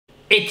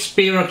It's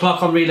beer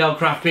o'clock on Real Ale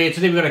Craft Beer.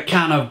 Today we've got a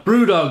can of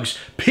Brewdog's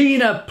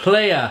Pina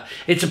Playa.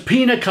 It's a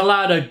Pina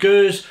Colada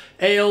Gose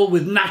ale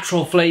with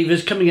natural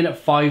flavours, coming in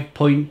at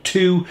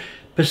 5.2%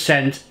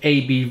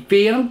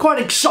 ABV. And I'm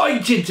quite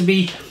excited to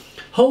be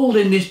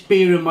holding this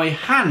beer in my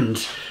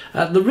hand.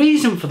 The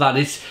reason for that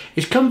is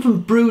it's come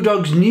from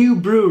Brewdog's new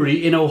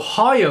brewery in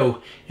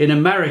Ohio in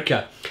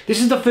America.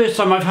 This is the first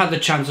time I've had the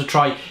chance to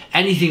try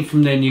anything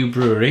from their new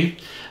brewery.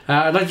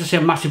 I'd like to say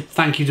a massive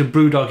thank you to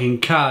Brewdog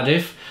in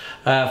Cardiff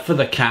for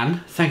the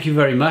can. Thank you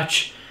very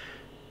much.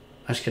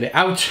 Let's get it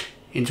out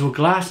into a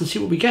glass and see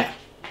what we get.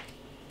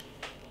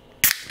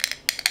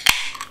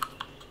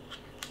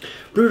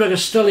 Brewdog are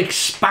still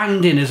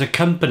expanding as a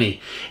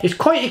company. It's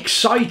quite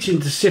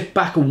exciting to sit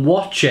back and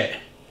watch it.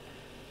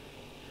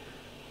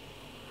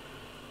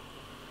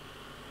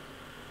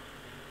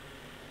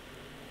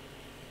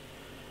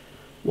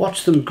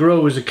 Watch them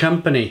grow as a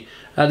company.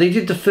 They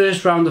did the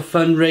first round of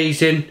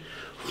fundraising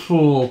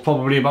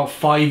probably about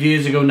 5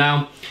 years ago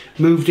now.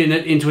 Moved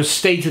into a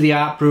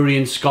state-of-the-art brewery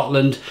in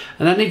Scotland,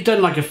 and then they've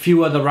done like a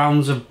few other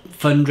rounds of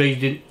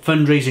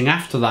fundraising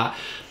after that.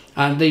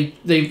 And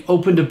they've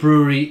opened a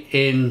brewery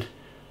in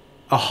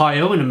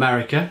Ohio in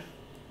America.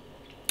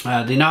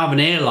 They now have an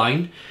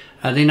airline.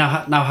 They now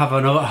have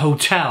a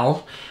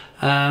hotel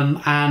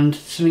and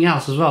something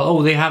else as well.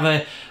 Oh, they have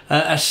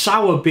a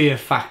sour beer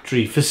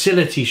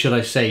facility, should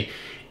I say,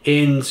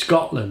 in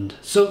Scotland.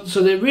 So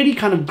they're really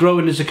kind of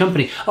growing as a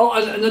company. Oh,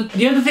 and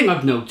the other thing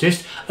I've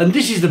noticed, and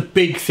this is the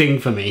big thing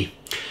for me,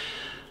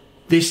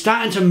 they're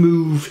starting to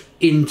move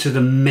into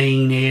the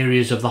main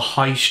areas of the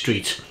high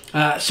street.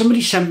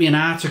 Somebody sent me an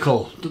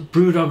article that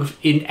Brewdog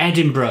in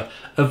Edinburgh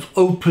have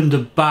opened a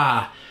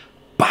bar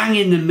bang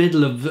in the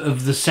middle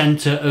of the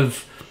centre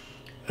of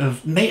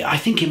I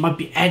think it might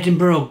be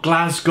Edinburgh or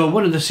Glasgow,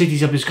 one of the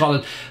cities up in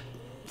Scotland.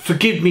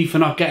 Forgive me for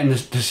not getting the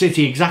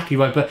city exactly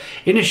right, but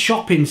in a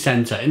shopping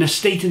centre, in a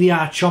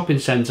state-of-the-art shopping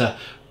centre,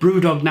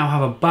 Brewdog now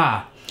have a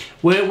bar.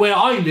 Where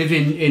I live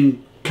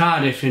in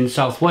Cardiff in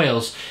South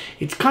Wales,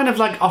 it's kind of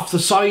like off the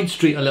side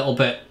street a little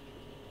bit.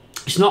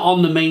 It's not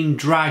on the main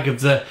drag of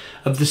the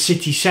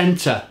city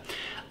centre,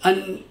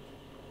 and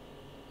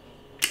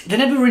they're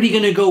never really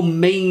going to go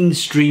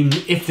mainstream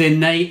if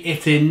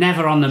they're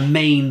never on the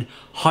main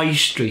high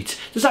street.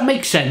 Does that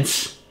make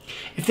sense?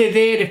 If they're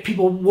there, if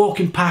people are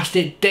walking past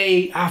it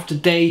day after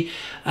day,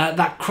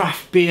 that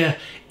craft beer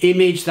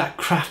image, that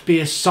craft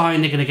beer sign,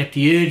 they're going to get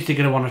the urge, they're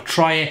going to want to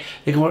try it,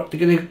 they're going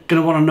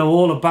to want to know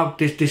all about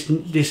this,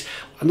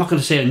 I'm not going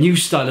to say a new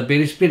style of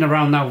beer, it's been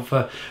around now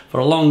for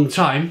a long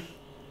time.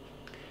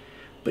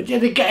 But yeah,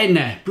 they're getting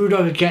there.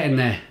 Brewdog are getting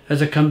there as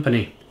a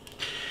company.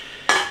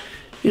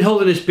 Been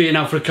holding this beer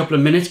now for a couple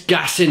of minutes,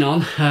 gassing on.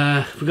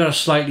 We've got a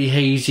slightly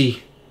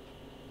hazy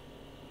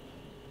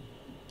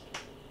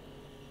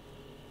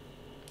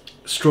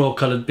straw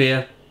coloured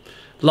beer,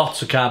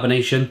 lots of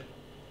carbonation.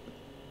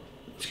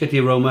 Let's get the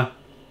aroma.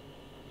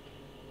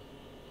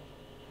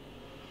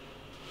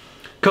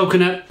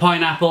 Coconut,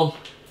 pineapple,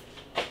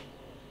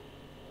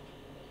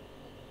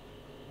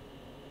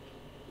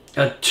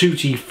 a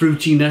tutti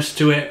fruitiness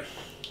to it,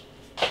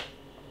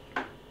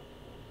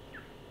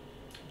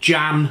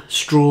 jam,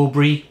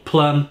 strawberry,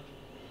 plum.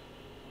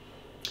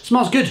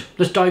 Smells good.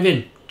 Let's dive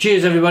in.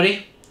 Cheers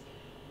everybody.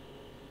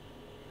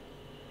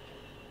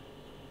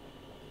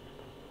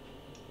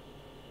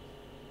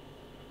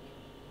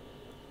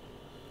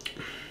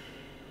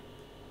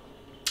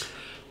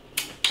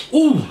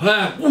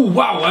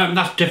 Wow,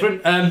 that's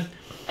different.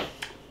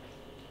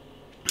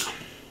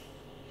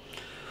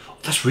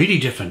 That's really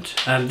different.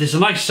 There's a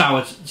nice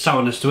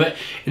sourness to it.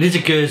 It is a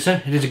Gose.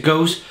 It is a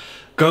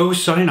Gose.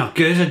 Sorry, not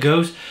Gose.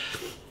 Gose.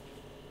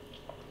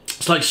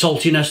 Slight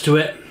saltiness to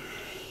it.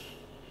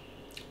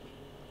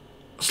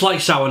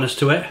 Slight sourness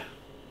to it.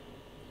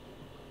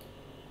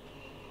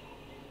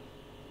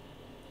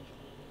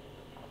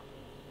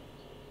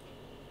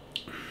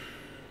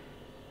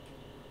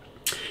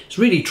 It's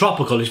really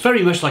tropical. It's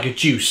very much like a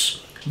juice.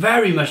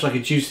 Very much like a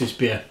juice, this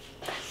beer.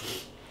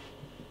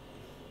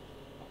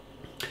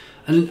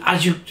 And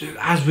as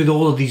with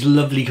all of these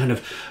lovely kind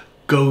of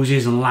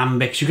Goses and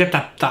lambics, you get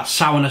that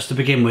sourness to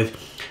begin with.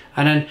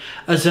 And then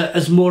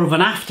as more of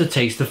an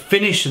aftertaste, the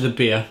finish of the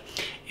beer,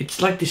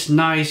 it's like this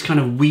nice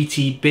kind of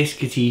wheaty,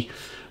 biscuity,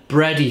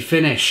 bready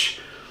finish.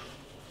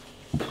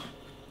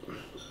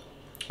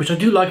 Which I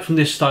do like from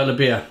this style of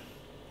beer.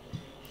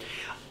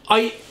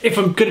 If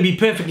I'm going to be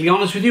perfectly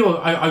honest with you,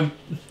 I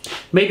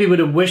maybe would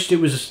have wished it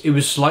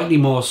was slightly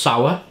more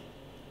sour.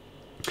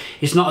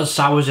 It's not as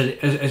sour as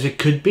it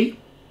could be.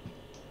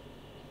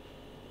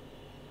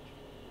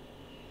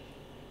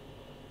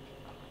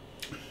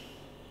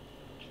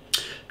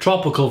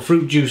 Tropical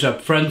fruit juice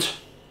up front,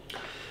 a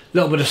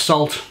little bit of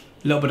salt,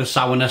 a little bit of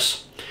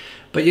sourness.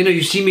 But you know,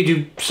 you've seen me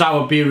do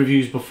sour beer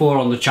reviews before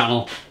on the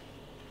channel,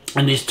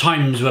 and there's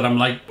times where I'm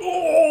like,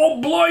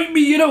 oh blimey,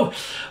 you know,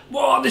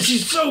 oh, this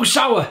is so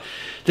sour.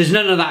 There's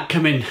none of that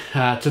coming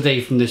today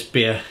from this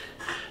beer.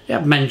 They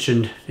have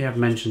mentioned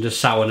a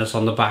sourness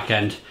on the back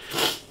end.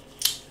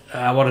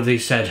 What have they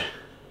said?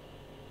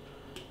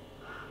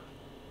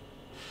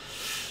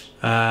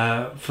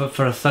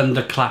 for a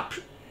thunderclap,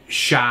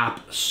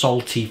 sharp,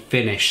 salty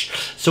finish.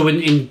 So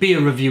in beer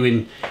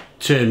reviewing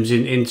terms,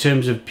 in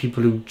terms of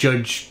people who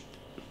judge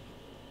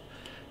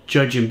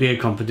in beer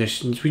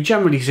competitions, we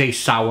generally say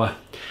sour.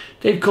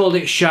 They've called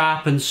it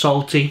sharp and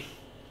salty.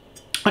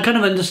 I kind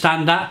of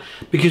understand that,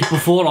 because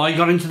before I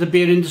got into the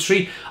beer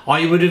industry,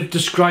 I would have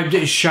described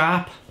it as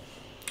sharp.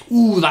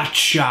 Ooh, that's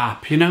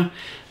sharp, you know?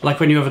 Like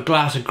when you have a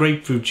glass of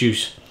grapefruit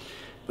juice.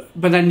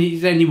 But then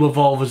you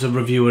evolve as a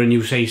reviewer and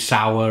you say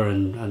sour,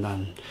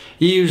 and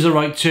you use the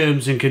right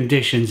terms and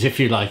conditions, if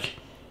you like.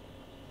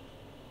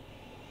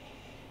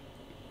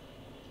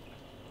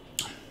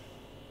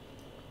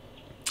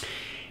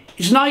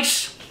 It's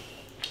nice.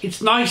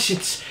 It's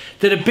nice.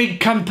 They're a big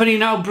company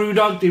now,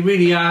 Brewdog. They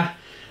really are.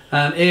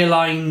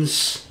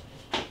 Airlines,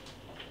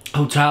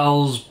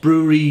 hotels,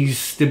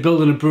 breweries. They're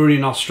building a brewery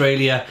in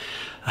Australia,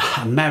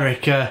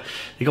 America.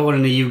 They got one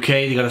in the UK.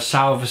 They got a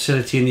sour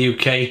facility in the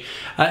UK.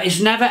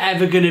 It's never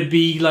ever going to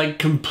be like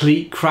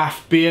complete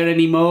craft beer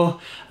anymore.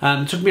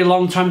 It took me a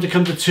long time to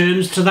come to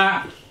terms to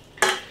that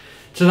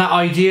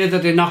idea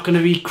that they're not going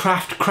to be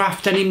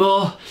craft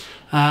anymore,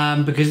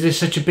 because they're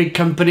such a big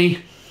company.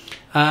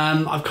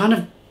 I've kind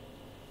of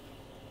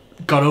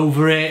got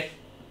over it,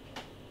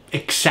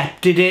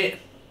 accepted it.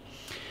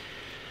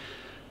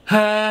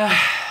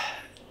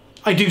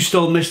 I do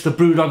still miss the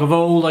Brewdog of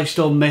old. I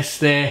still miss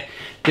they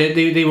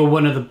were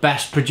one of the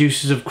best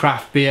producers of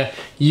craft beer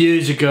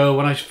years ago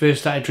when I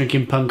first started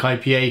drinking Punk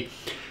IPA,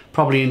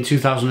 probably in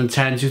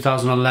 2010,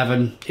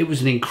 2011. It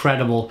was an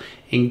incredible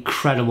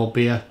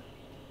beer.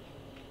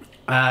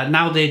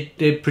 Now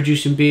they're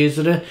producing beers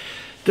that are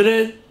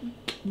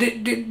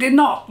they're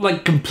not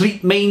like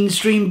complete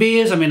mainstream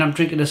beers. I mean, I'm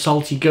drinking a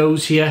Salty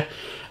Gose here,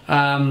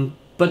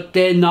 but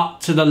they're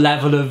not to the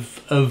level of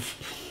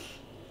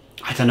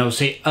I don't know,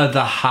 say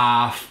Other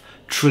Half,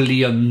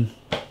 Trillium,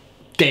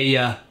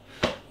 Daya,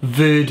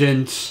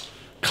 Verdant,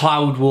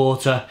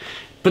 Cloudwater.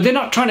 But they're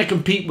not trying to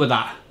compete with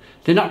that.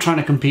 They're not trying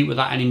to compete with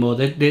that anymore.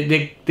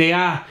 They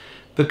are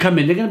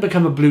becoming, they're going to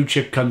become a blue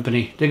chip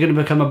company. They're going to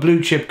become a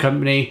blue chip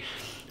company.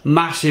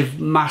 Massive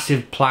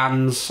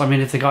plans. I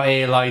mean, if they got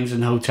airlines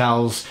and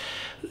hotels,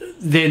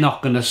 they're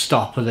not going to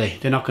stop, are they?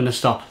 They're not going to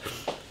stop.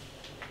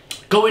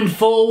 Going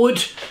forward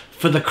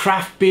for the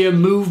craft beer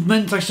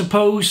movement, I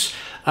suppose,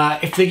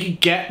 if they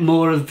could get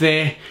more of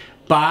their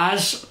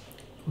bars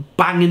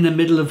bang in the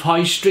middle of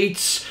high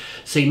streets,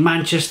 say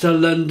Manchester,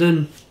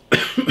 London,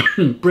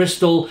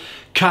 Bristol,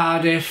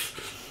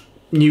 Cardiff,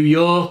 New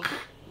York,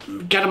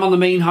 get them on the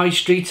main high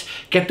streets,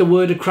 get the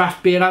word of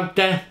craft beer out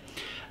there.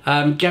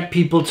 Get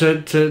people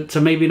to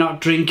maybe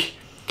not drink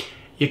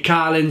your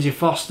Carlins, your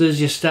Fosters,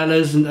 your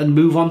Stellas, and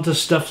move on to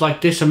stuff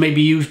like this, and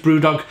maybe use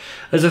Brewdog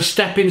as a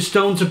stepping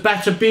stone to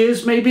better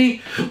beers,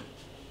 maybe.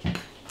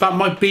 That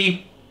might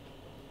be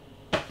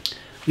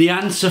the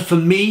answer for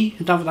me.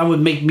 That would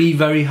make me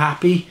very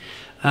happy.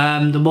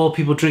 The more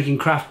people drinking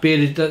craft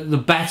beer, the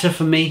better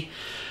for me.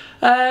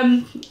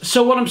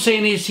 So what I'm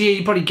saying is here,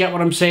 you probably get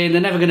what I'm saying.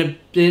 They're never gonna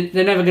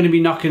be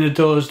knocking the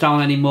doors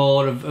down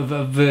anymore of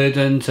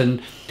Verdant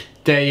and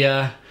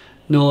Daya,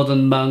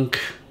 Northern Monk.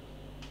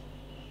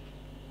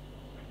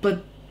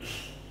 But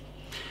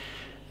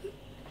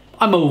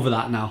I'm over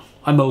that now.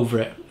 I'm over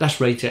it. Let's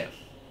rate it.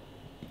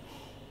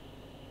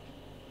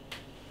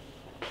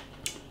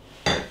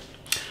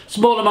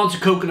 Small amount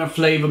of coconut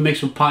flavour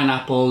mixed with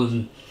pineapple,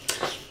 and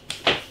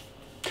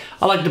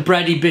I like the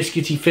bready,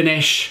 biscuity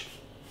finish.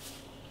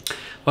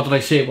 What did I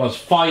say it was?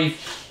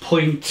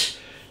 5.2%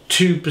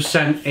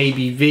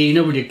 ABV.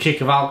 No really a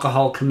kick of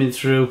alcohol coming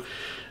through.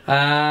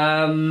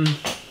 One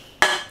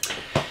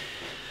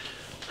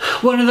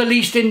of the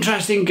least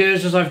interesting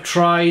Goses I've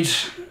tried.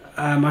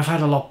 I've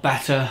had a lot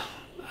better.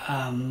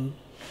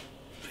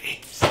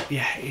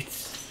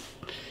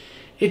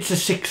 It's a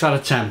 6 out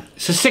of 10.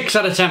 It's a 6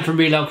 out of 10 from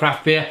Real Ale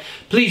Craft Beer.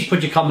 Please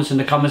put your comments in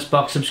the comments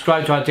box.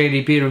 Subscribe to our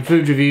daily beer and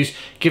food reviews.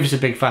 Give us a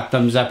big fat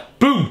thumbs up.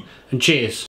 Boom! And cheers.